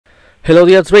Hello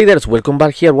dear traders, welcome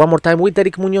back here one more time with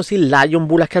Eric Munoz in Lion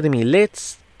Bull Academy.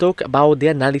 Let's talk about the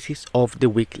analysis of the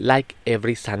week like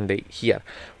every Sunday here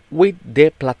with the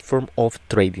platform of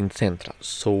Trading Central.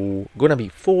 So gonna be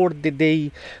for the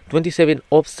day 27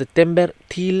 of September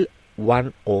till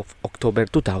 1 of October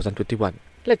 2021.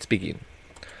 Let's begin.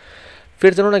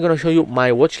 First of all, I'm gonna show you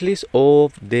my watch list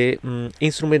of the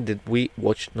instrument that we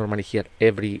watch normally here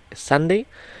every Sunday.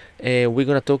 We're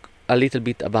gonna talk a little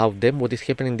bit about them, what is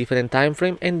happening in different time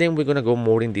frame, and then we're gonna go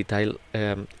more in detail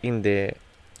in the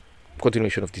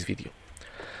continuation of this video.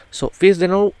 So first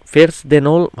then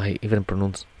all, I even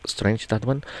pronounce strange that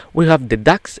one. We have the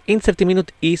DAX in 30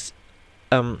 minutes is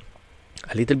a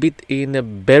little bit in a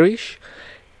bearish.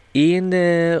 In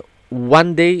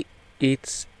 1 day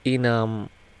it's in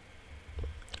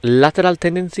lateral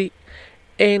tendency,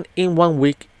 and in 1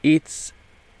 week it's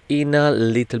in a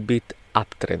little bit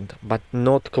uptrend, but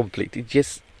not complete. It's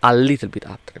just a little bit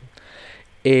uptrend.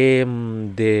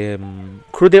 The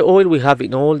crude oil we have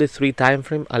in all the 3 time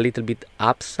frame a little bit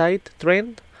upside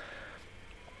trend.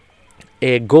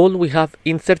 Gold we have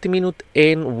in 30 minutes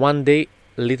and 1 day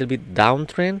a little bit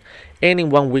downtrend, and in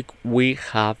 1 week we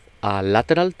have a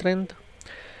lateral trend.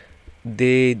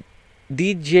 The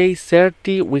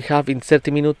DJ30 we have in 30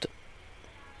 minutes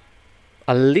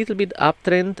a little bit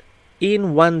uptrend.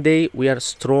 In 1 day we are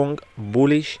strong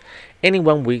bullish, and in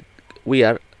 1 week we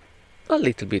are a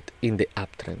little bit in the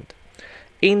uptrend.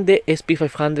 In the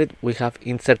SP500 we have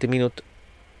in 30 minutes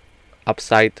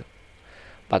upside,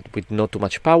 but with not too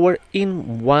much power.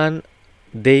 In 1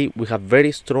 day we have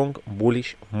very strong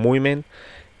bullish movement,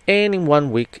 and in 1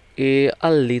 week a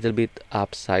little bit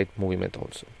upside movement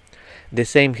also. The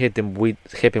same happened with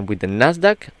the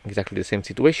Nasdaq, exactly the same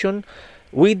situation.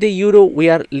 With the euro we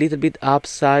are little bit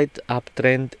upside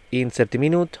uptrend in 30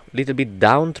 minutes, little bit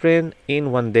downtrend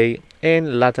in 1 day,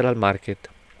 and lateral market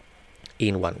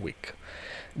in 1 week.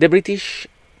 The British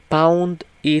pound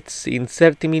it's in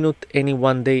 30 minutes and in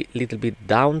 1 day little bit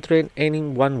downtrend, and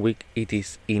in 1 week it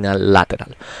is in a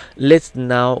lateral. Let's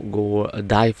now go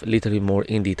dive a little bit more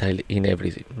in detail in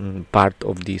every part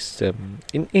of this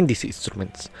in these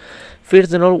instruments.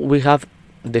 First of all, we have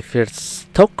the first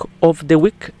stock of the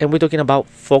week, and we're talking about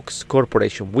Fox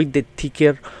Corporation with the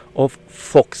ticker of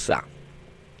FOXA.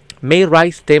 May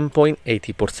rise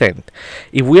 10.80%.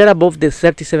 If we are above the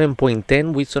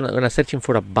 37.10, we're gonna searching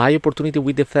for a buy opportunity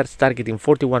with the first target in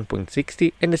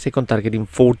 41.60 and the second target in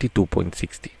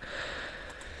 42.60.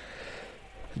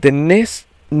 The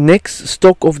next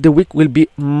stock of the week will be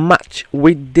Match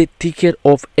with the ticker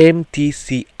of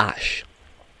MTCH.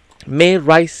 May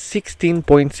rise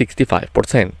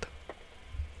 16.65%.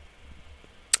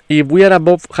 If we are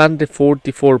above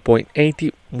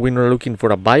 144.80, we're not looking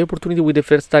for a buy opportunity with the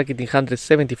first target in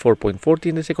 174.40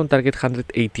 and the second target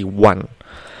 181.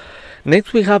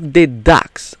 Next we have the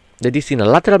DAX that is in a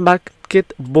lateral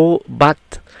market,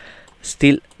 but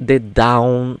still the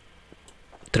down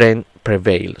trend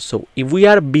prevail. So if we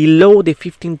are below the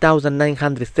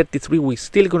 15,933, we're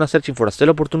still gonna searching for a sell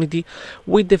opportunity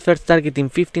with the first target in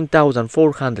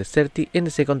 15,430 and the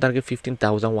second target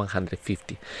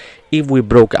 15,150. If we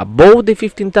broke above the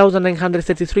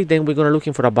 15,933, then we're gonna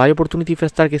looking for a buy opportunity,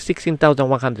 first target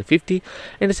 16,150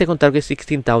 and the second target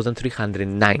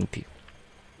 16,390.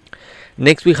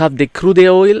 Next we have the crude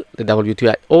oil, the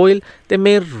WTI oil, that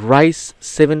may rise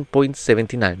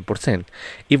 7.79%.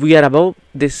 If we are above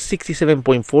the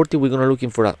 67.40, we're gonna looking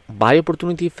for a buy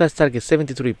opportunity, first target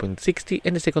 73.60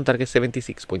 and the second target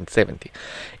 76.70.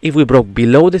 If we broke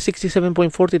below the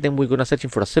 67.40, then we're gonna searching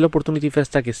for a sell opportunity,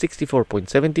 first target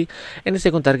 64.70 and the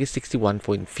second target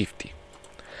 61.50.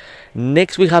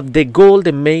 Next we have the gold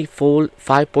that may fall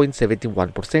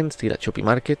 5.71%, still a choppy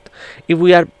market. If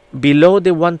we are below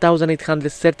the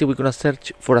 1,830, we're gonna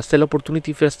search for a sell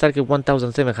opportunity, first target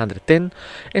 1,710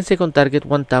 and second target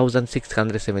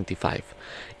 1,675.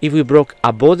 If we broke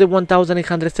above the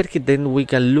 1,830, then we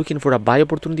can looking for a buy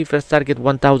opportunity, first target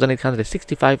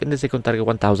 1,865 and the second target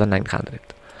 1,900.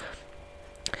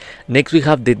 Next we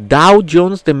have the Dow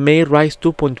Jones that may rise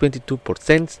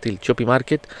 2.22%, still choppy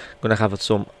market, gonna have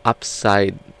some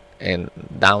upside and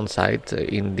downside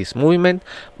in this movement,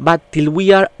 but till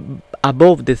we are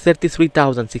above the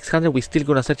 33,600, we're still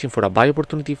gonna searching for a buy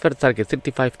opportunity, first target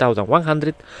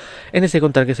 35,100 and the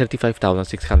second target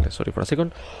 35,600. Sorry for a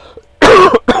second.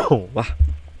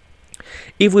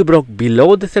 If we broke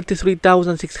below the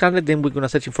 33,600, then we're gonna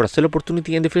searching for a sell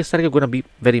opportunity, and the first target gonna be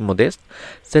very modest,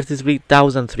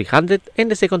 33,300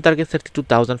 and the second target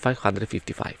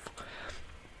 32,555.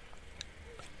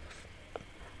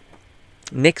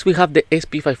 Next we have the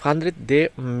SP500, they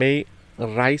may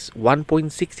rise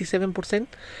 1.67%.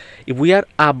 If we are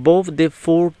above the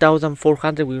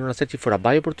 4,400, we're gonna search for a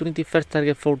buy opportunity. First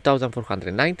target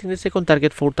 4,490, the second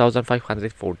target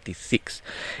 4,546.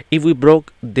 If we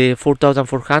broke the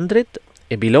 4,400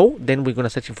 below, then we're gonna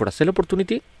search for a sell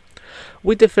opportunity,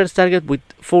 with the first target with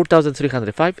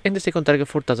 4,305 and the second target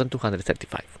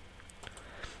 4,235.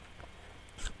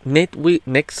 Next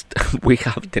we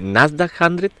have the Nasdaq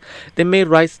 100. They may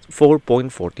rise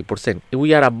 4.40%. If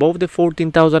we are above the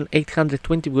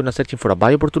 14,820, we're gonna searching for a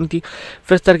buy opportunity.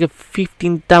 First target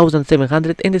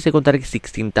 15,700 and the second target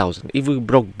 16,000. If we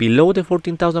broke below the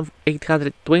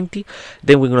 14,820,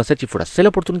 then we're gonna searching for a sell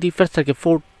opportunity. First target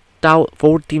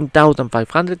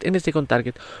 14,500 and the second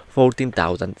target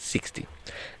 14,060.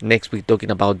 Next we're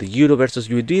talking about the euro versus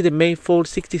USD. They may fall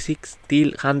 66 till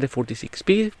 146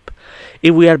 pip.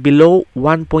 If we are below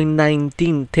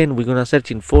 1.1910, we're gonna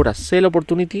searching for a sell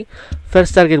opportunity.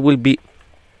 First target will be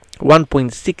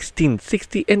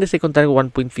 1.1660 and the second target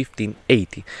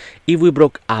 1.1580. If we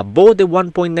broke above the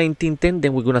 1.1910,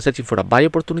 then we're gonna searching for a buy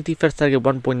opportunity. First target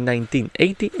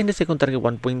 1.1980 and the second target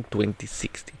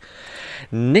 1.2060.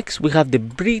 Next we have the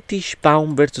British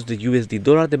pound versus the USD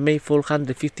dollar. The may fall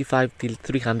 155 till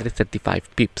 335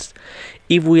 pips.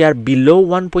 If we are below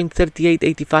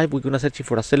 1.3885, we're gonna search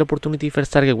for a sell opportunity.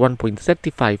 First target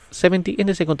 1.3570 and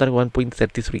the second target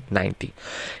 1.3390.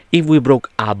 If we broke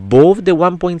above the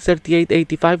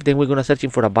 1.3885, then we're gonna search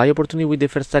for a buy opportunity with the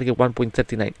first target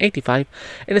 1.3985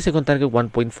 and the second target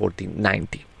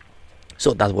 1.1490.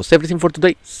 So that was everything for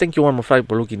today. Thank you one more time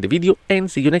for looking the video and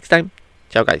see you next time.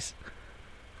 Ciao guys.